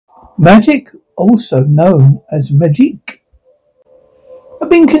Magic, also known as magic.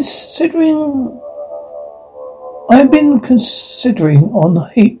 I've been considering I've been considering on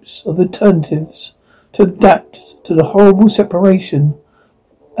heaps of alternatives to adapt to the horrible separation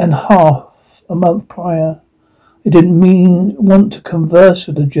and half a month prior. I didn't want to converse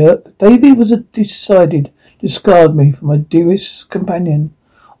with the jerk. Davy was a decided to discard me for my dearest companion.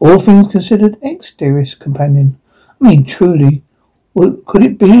 All things considered, ex-dearest companion. I mean, truly, could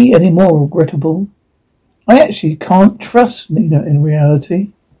it be any more regrettable? I actually can't trust Nina in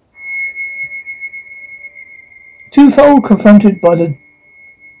reality. Twofold confronted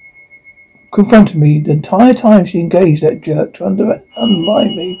me the entire time she engaged that jerk to undermine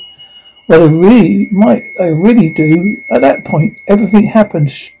me. What I really do. At that point, everything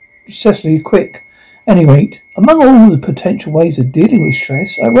happened excessively quick. Any rate, among all the potential ways of dealing with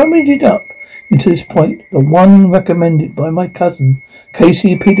stress, I rummaged up into this point. The one recommended by my cousin,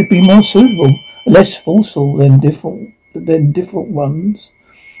 Casey, appeared to be more suitable, less forceful than different ones.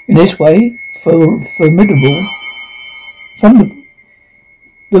 In this way, formidable. From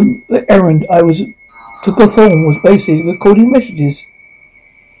the errand I was to perform was basically recording messages.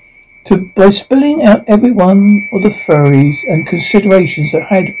 By spelling out every one of the furries and considerations that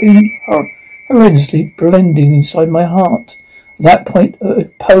had been horrendously blending inside my heart. At that point, I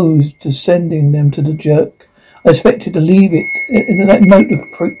opposed to sending them to the jerk. I expected to leave it in that note of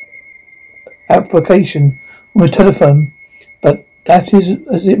application on my telephone, but that is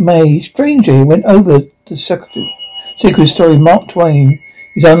as it may. Strangely, I went over the secret story of Mark Twain,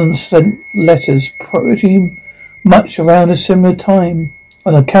 his unsent letters, pretty much around a similar time.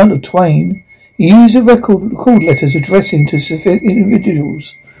 On account of Twain, he used the record letters addressing to specific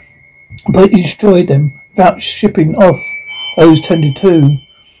individuals, but he destroyed them without shipping off those tended to.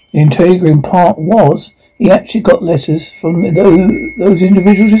 The intriguing part was he actually got letters from those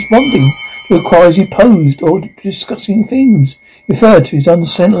individuals responding to inquiries he posed or discussing themes referred to his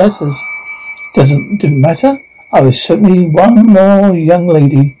unsent letters. Didn't matter. I was certainly one more young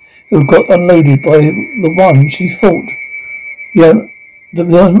lady who got unloaded by the one she thought, the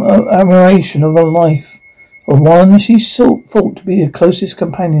admiration of her life, of one she thought to be her closest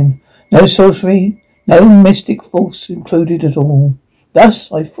companion. No sorcery, no mystic force included at all. Thus,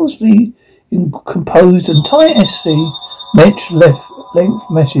 I forcefully composed an entire essay, length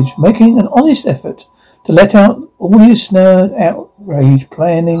message, making an honest effort to let out all the snared outrage,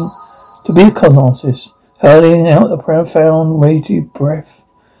 planning to be a con artist, hurling out a profound, weighty breath.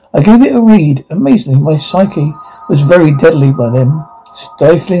 I gave it a read. Amazingly, my psyche was very deadly by then,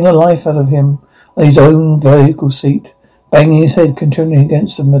 stifling the life out of him on his own vehicle seat, banging his head continually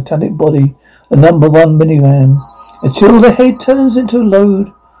against the metallic body, the number one minivan, until the head turns into a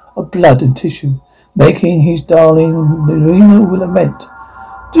load of blood and tissue, making his darling Marina lament,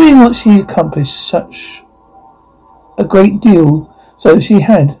 doing what she accomplished such a great deal, so she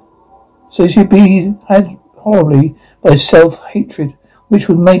had horribly by self-hatred, which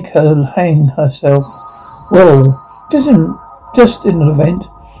would make her hang herself. Well, just in an event,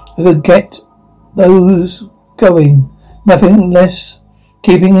 I could get those going, nothing less,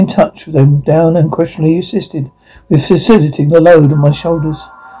 keeping in touch with them, down and questionably assisted with facilitating the load on my shoulders.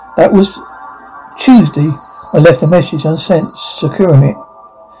 That was Tuesday. I left a message unsent, securing it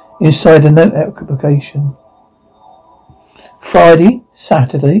inside a note application. Friday,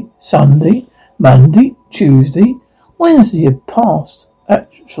 Saturday, Sunday, Monday, Tuesday, Wednesday had passed.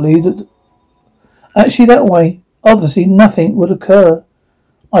 Actually that way. Obviously nothing would occur.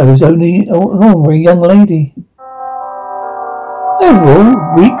 I was only an ordinary young lady.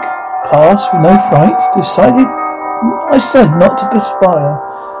 Overall, week passed with no fright. I decided not to perspire,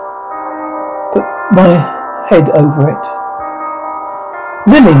 put my head over it.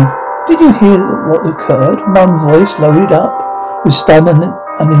 Lily, did you hear what occurred? Mum's voice loaded up with stun and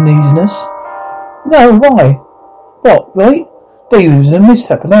uneasiness. No, why? What, right? David was in a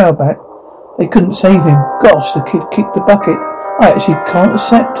mishap an hour back. They couldn't save him. Gosh, the kid kicked the bucket. I actually can't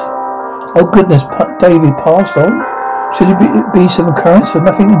accept. Oh goodness, David passed on. Should it be some occurrence of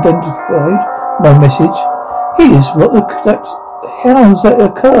nothing identified? My message. Here's how's that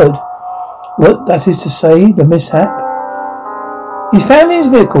occurred? What that is to say, the mishap. He found his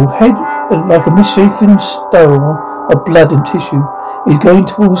vehicle, head like a misshapen stone of blood and tissue. He's going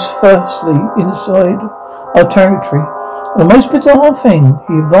towards firstly inside our territory. The most bizarre thing,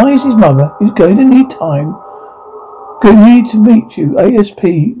 he advised his mother he's going to need time. Going to need to meet you ASP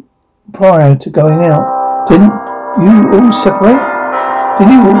prior to going out. Didn't you all separate?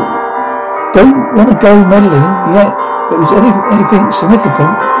 Don't want to go meddling yet. But is anything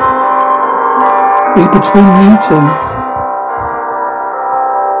significant be between you two?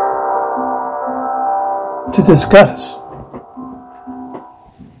 to discuss.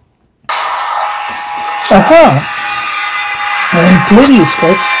 Aha! I clearly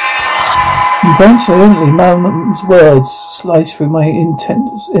express incoherently. Mum's words slice through my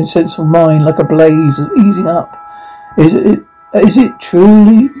insensible mind like a blaze easing up. Is it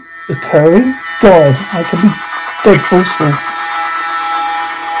truly occurring? God, I can be dead forceful.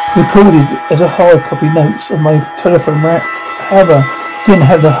 Recorded as a hard copy notes on my telephone rack. However, didn't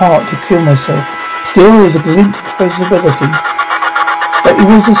have the heart to kill myself. Still, there was a glint of possibility that it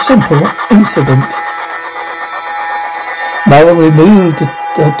was a simple incident. Mother removed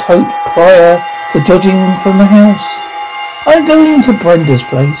the tote prior to dodging from the house. I'm going to Brenda's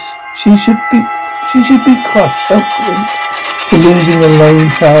place. She should be crushed, helpless, for losing a lone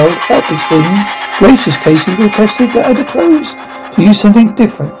child. Helpless thing. Gracious Casey requested that I close to use something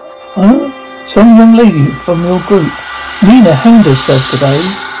different. Huh? Some young lady from your group. Nina hanged herself today.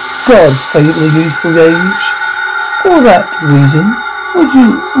 God favour the youthful age. For that reason, would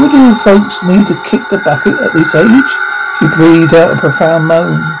you folks need to kick the bucket at this age? She breathed out a profound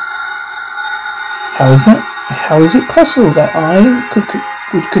moan. How is it possible that I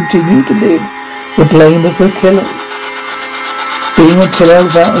would continue to live the blame of the killer? Being a killer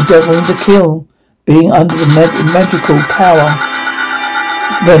without endeavouring to kill. Being under the magical power.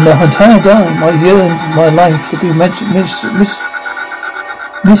 When the entire time I yearned my life to be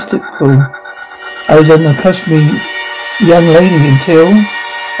mystical. I was an accustomed young lady until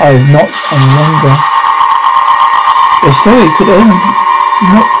I was not any longer. The story could end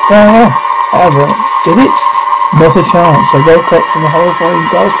not far off, however, did it? Not a chance. I woke up from the horrifying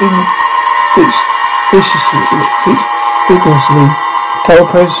gasping vigorously. Cold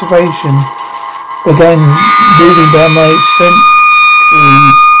preservation began moving down my sensories.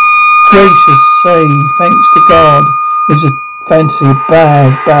 Gracious say, thanks to God, it was a fancy,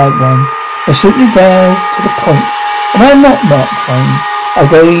 bad one. I simply bad to the point. And I'm not Mark Twain. I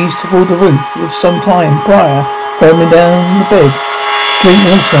gazed toward the roof with some time prior, firming down the bed. Drink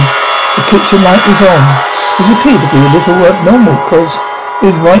water. The kitchen light was on. It appeared to be a little abnormal because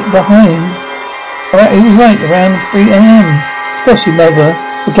it was right behind. It was right around 3 a.m. Especially Mother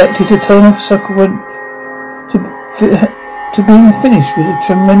neglected to turn off subsequent to being finished with a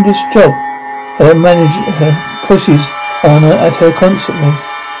tremendous job. Her manager pushes on her at her constantly.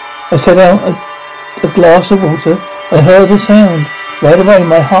 I set out a glass of water. I heard the sound. Right away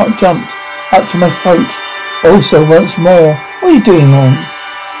my heart jumped up to my throat. Also once more, what are you doing on?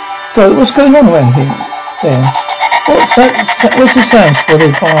 What's going on around here? There. What's the sound?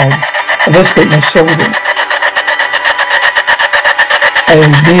 Swallowed hard. I rescued my shoulder. I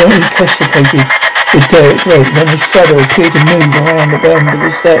was nearly incapacitated with Derek Drake when a shadow appeared to move around the bend of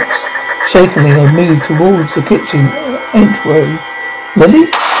the steps. Shakily I moved towards the kitchen entryway. Lily?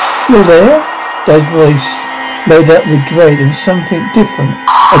 You're there? Dad's voice made up with dread and something different.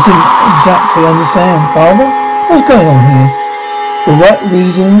 I didn't exactly understand. Father? What's going on here? For what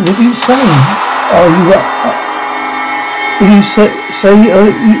reason would you say? Are you up? Will you say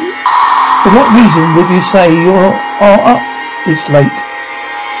for what reason would you say you are up this late?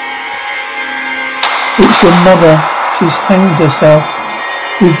 It's your mother. She's hanged herself.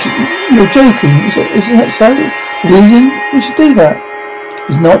 You're joking. Is that so? Reason we should do that?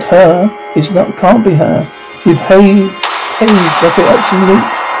 It's not her. Can't be her. You paved like an absolute.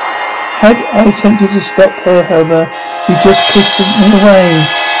 Had I attempted to stop her, however, she just pushed me away.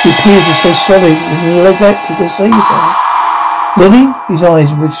 She appeared as so sorry and neglected to save her. Lily? His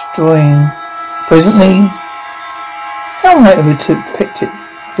eyes were destroying. Presently, how might I have picked it?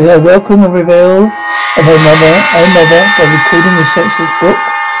 Did I welcome a reveal of her mother by recording the senseless book?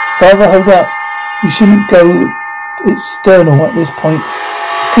 Father, hold up. You shouldn't go external at this point.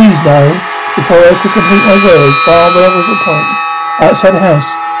 Please no. Before I could complete my words, Father was a point. Outside the house,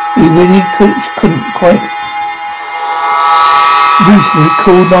 he really couldn't quite recently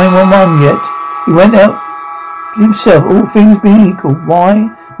called 911 yet. He went out himself, all things being equal.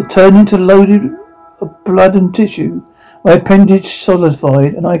 Why? It turned into loaded of blood and tissue. My appendage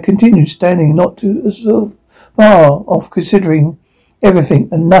solidified, and I continued standing not too so far off, considering everything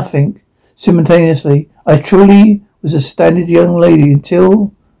and nothing simultaneously. I truly was a standard young lady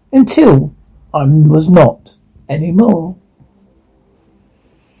until I was not anymore.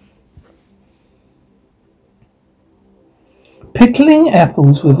 Pickling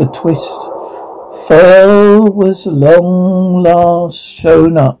apples with a twist. Fall was long last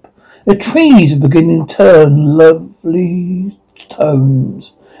shown up. The trees are beginning to turn lovely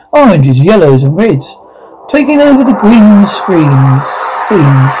tones. Oranges, yellows and reds. Taking over the green scenes.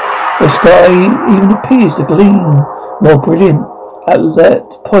 The sky even appears to gleam more brilliant. At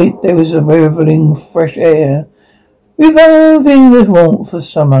that point there was a reveling fresh air, reviving the warmth of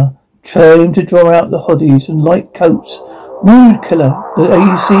summer, trying to draw out the hoodies and light coats, mood killer, the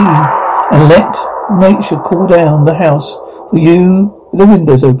AC, and let nature cool down the house for you with the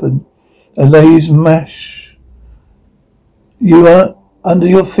windows open. The leaves mash you are under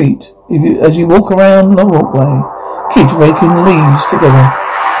your feet as you walk around the walkway. Kids raking leaves together.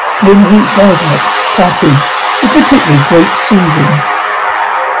 When each livestock package is particularly great season.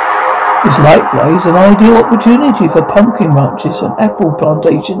 It's likewise an ideal opportunity for pumpkin ranches and apple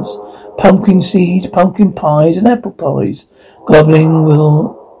plantations, pumpkin seeds, pumpkin pies and apple pies. Gobbling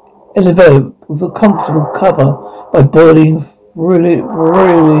will envelop with a comfortable cover by boiling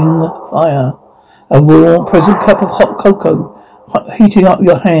fire. A warm, pleasant cup of hot cocoa heating up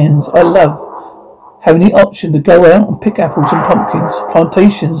your hands. I love having the option to go out and pick apples and pumpkins.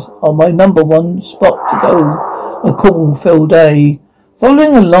 Plantations are my number one spot to go. A cool, fall day.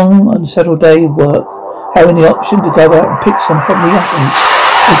 Following a long, unsettled day of work, having the option to go out and pick some heavenly apples.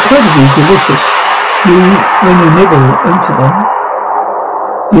 Incredibly delicious. When you nibble into them.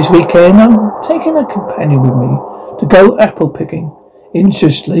 This weekend, I'm taking a companion with me to go apple picking.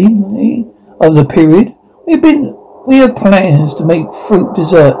 Interestingly, of the period, we have plans to make fruit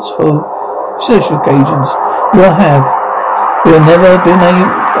desserts for social occasions.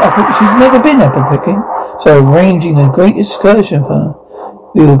 She's never been apple picking, so arranging a great excursion for her.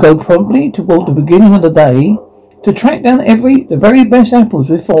 We will go promptly toward the beginning of the day to track down the very best apples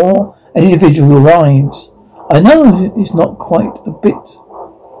before an individual arrives. I know it's not quite a bit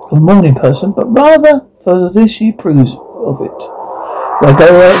of a morning person, but rather for this she proves of it. I go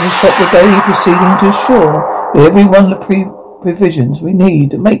out and shop the day, proceeding to assure that every one of the provisions we need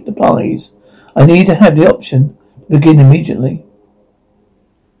to make the pies. I need to have the option to begin immediately.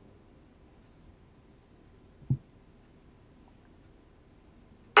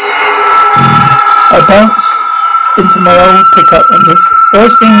 I bounce into my old pickup and the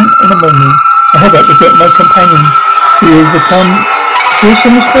first thing in the morning I head up to get my companion. She is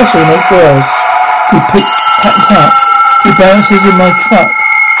some espresso in her glass. She packed up. She bounces in my truck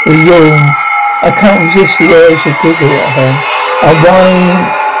with a yawn. I can't resist the urge to giggle at her. I whine,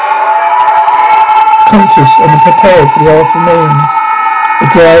 conscious and prepared for the afternoon. The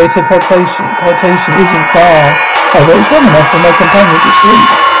drive to plantation isn't far, however it's long enough for my companion to sleep.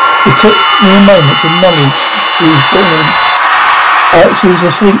 It took me a moment to acknowledge she was gone. She was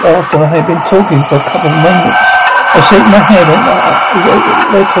asleep after I had been talking for a couple of moments. I shake my head and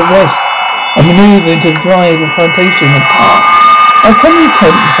let her rest. I maneuver into the drive of plantation and park. I totally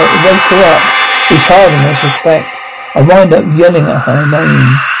attempt to wake her up. It's hard in retrospect. I wind up yelling at her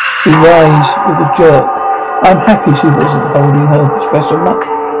name. She rises with a jerk. I'm happy she wasn't holding her espresso mug.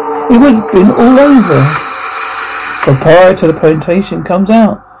 It would have been all over. The proprietor of the plantation comes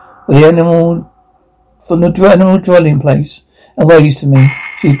out with the animal from the animal dwelling place and waves to me.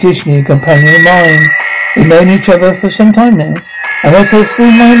 She's additionally a companion of mine. We've known each other for some time now. I met her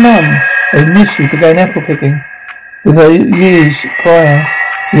through my mum. They initially began apple picking. With her years prior,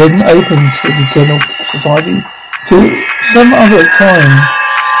 we hadn't opened to the general society till some other time.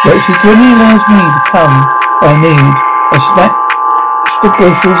 But she generally allows me to come when I need. I snatch the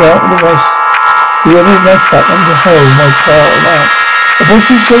bushels out of the rest. Whoever in my truck and to hell my car out. The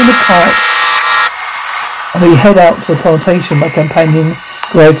bushes go in the cart and we head out to the plantation, my companion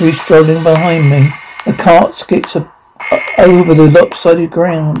gradually strolling behind me. The cart skips over the lopsided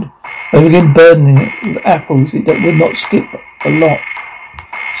ground. I begin burdening it with apples that would not skip a lot.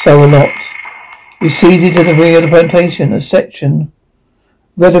 We seated to the rear of the plantation, a section.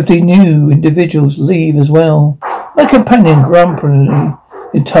 Relatively new individuals leave as well. My companion grumpily the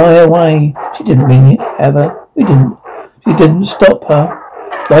entire way. She didn't mean it, Heather. She didn't stop her.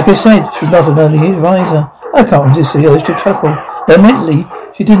 Like I said, she's not an early riser. I can't resist the urge to chuckle. Though mentally,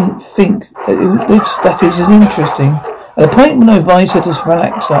 she didn't think that is interesting. At a point when I advise her to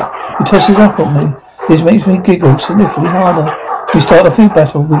relax up, she tosses up at me. This makes me giggle significantly harder. We start a food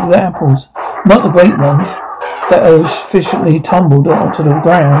battle with the apples. Not the great ones that are sufficiently tumbled onto the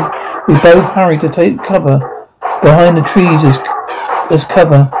ground. We both hurry to take cover behind the trees as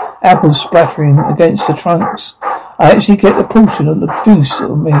cover, apples splattering against the trunks. I actually get a portion of the juice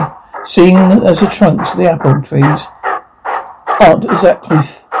on me, seeing as the trunks of the apple trees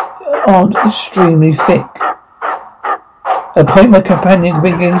aren't extremely thick. At a point my companion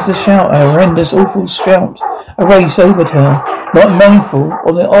begins to shout a horrendous, awful shout. I race over to her, not mindful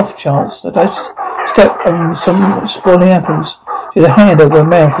on the off chance that I step on some spoiling apples. She had a hand over her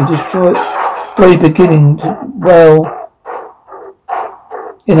mouth to destroy it, very beginning to well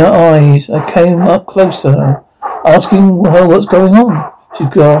in her eyes. I came up close to her. Asking her what's going on. She's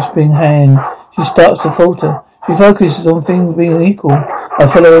grasping hand. She starts to falter. She focuses on things being equal. I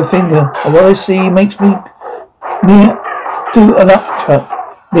follow her finger, and what I see makes me near to an upchuck.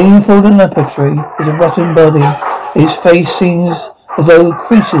 Leaning forward an apple tree is a rotten body. Its face seems as though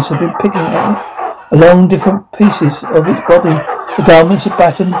creatures have been picking at it along different pieces of its body. The garments are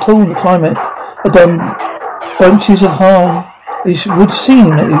battered and torn. The climate are done bunches of harm. It would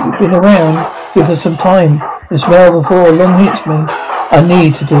seem that it's been around here for some time. The smell before long hits me. I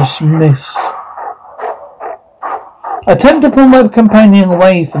need to dismiss. I attempt to pull my companion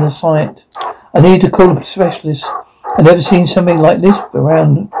away from the sight. I need to call a specialist. I've never seen something like this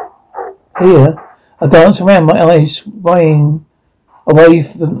around here. I glance around, my eyes swaying away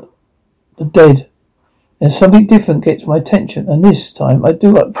from the dead. And something different gets my attention, and this time I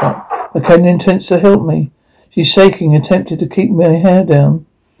do upchuck. My companion attempts to help me. She's shaking, attempting to keep my hair down.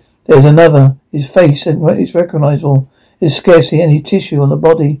 There's another. His face is recognizable. There's scarcely any tissue on the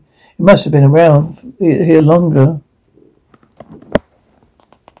body. It must have been around here longer.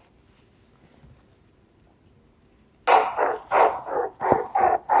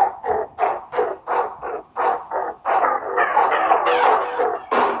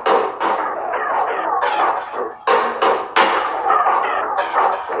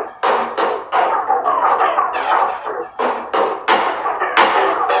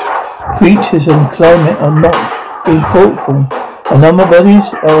 Creatures and climate are not being thoughtful. A number of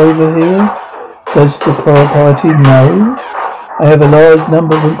bodies are over here. Does the propriety know? I have a large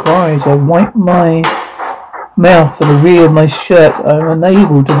number of inquiries. I wipe my mouth and the rear of my shirt. I am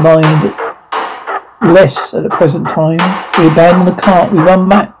unable to mind less at the present time. We abandon the cart. We run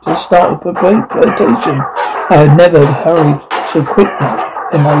back to the start of the plantation. I have never hurried so quickly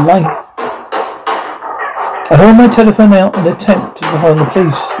in my life. I hold my telephone out and attempt to call the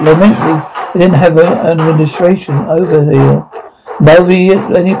police. Lamentably, they didn't have an administration over here. Nobody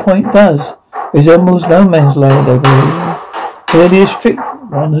at any point does. There's almost no man's land over here. Clearly a strict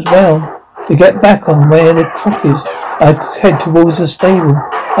one as well. To get back on where the truck is, I head towards the stable.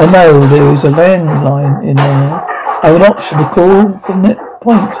 I know there is a landline in there. I have an option to call from that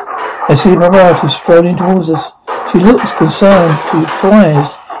point. I see Mariah strolling towards us. She looks concerned. She inquires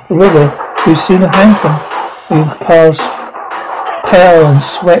the river. We've seen a phantom. We pass pale and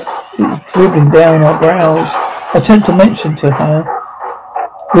sweat is dribbling down our brows. I attempt to mention to her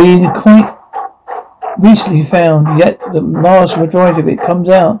we quite recently found, yet the vast majority of it comes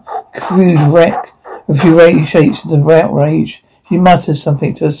out confused wreck. A few rage shakes into outrage. She mutters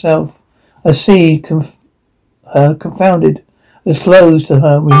something to herself. I see her confounded. It's close to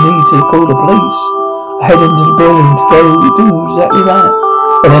her. We need to call the police. I head into the building to go do exactly that,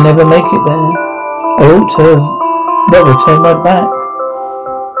 but I never make it there. I ought to have never turned my back.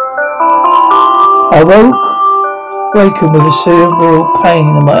 I waken with a cerebral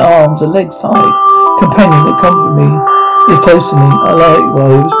pain in my arms and legs tied. Companion that accompanied me is close to me. I like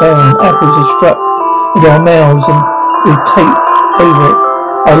while he was bound. Apples are struck into our mouths and we tape over it.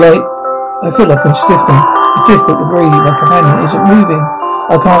 I feel like I'm stiffening. It's difficult to breathe. My companion isn't moving.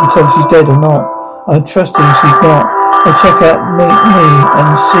 I can't tell if she's dead or not. I'm trusting she's not. I check out me and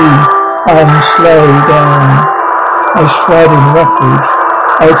see I'm slow down. I stride in roughage.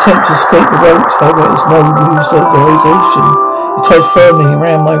 I attempt to escape the ropes, however it's no use of realization. It ties firmly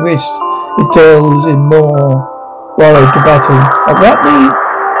around my wrist. It dwells in more wild to battle. Abruptly,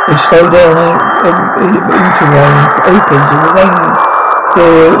 it slows down and interrain opens and the rain.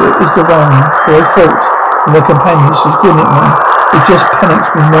 There is the one who I fought and my companion. She's grinning at me. It just panics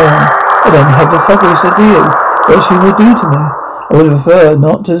me more. I don't have the foggiest idea what she will do to me. I would prefer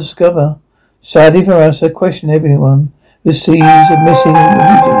not to discover. Sadly for us, I question everyone. The seas are missing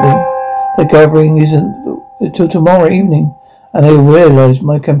immediately. The gathering isn't until tomorrow evening, and I realize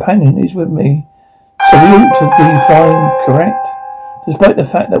my companion is with me. So we ought to be fine, correct? Despite the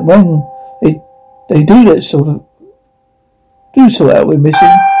fact that when they do that sort out we're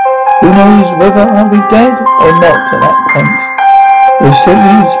missing, who knows whether I'll be dead or not at that point. We're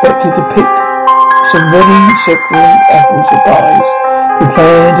simply expected to pick some ready suckling apples or pies. We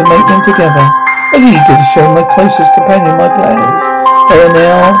plan to make them together. I'm eager to show my closest companion my plans. And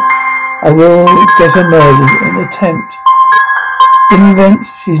now I will get her murdered in an attempt. In the event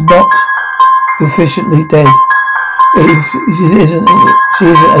she's not efficiently dead. She isn't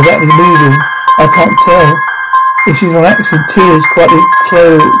exactly moving. I can't tell. If she's relaxing, tears quietly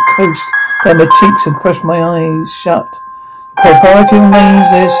coast down my cheeks and crush my eyes shut. Propriety remains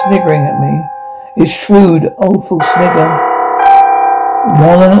there sniggering at me. His shrewd, awful snigger.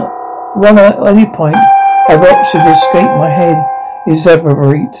 One at any point, I've option to escape my head.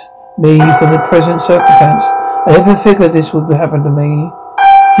 Exasperate me from the present circumstance. I never figured this would happen to me.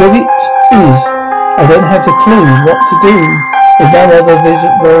 Yet it is. I don't have a clue what to do. There's no other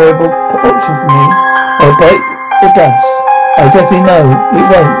variable option for me. I'll bite the dust. I definitely know it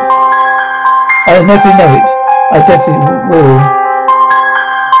won't. I definitely know it. I definitely will.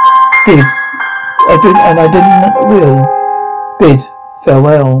 I didn't will. Bid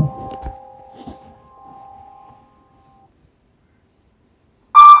farewell.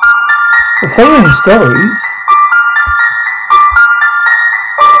 The following stories,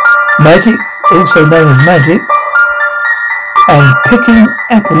 Magic, also known as Magic, and Picking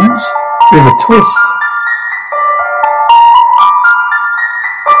Apples with a Twist,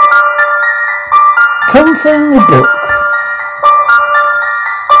 come from the book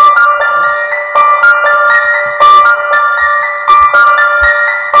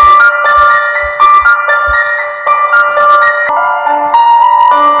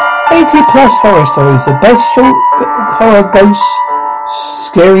 +80 horror stories, the best short horror, ghosts,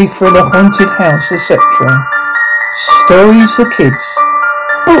 scary thriller, haunted house, etc. Stories for kids.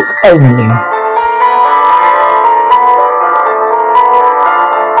 Book only.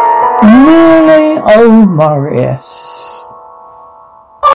 Merlin O'Marius.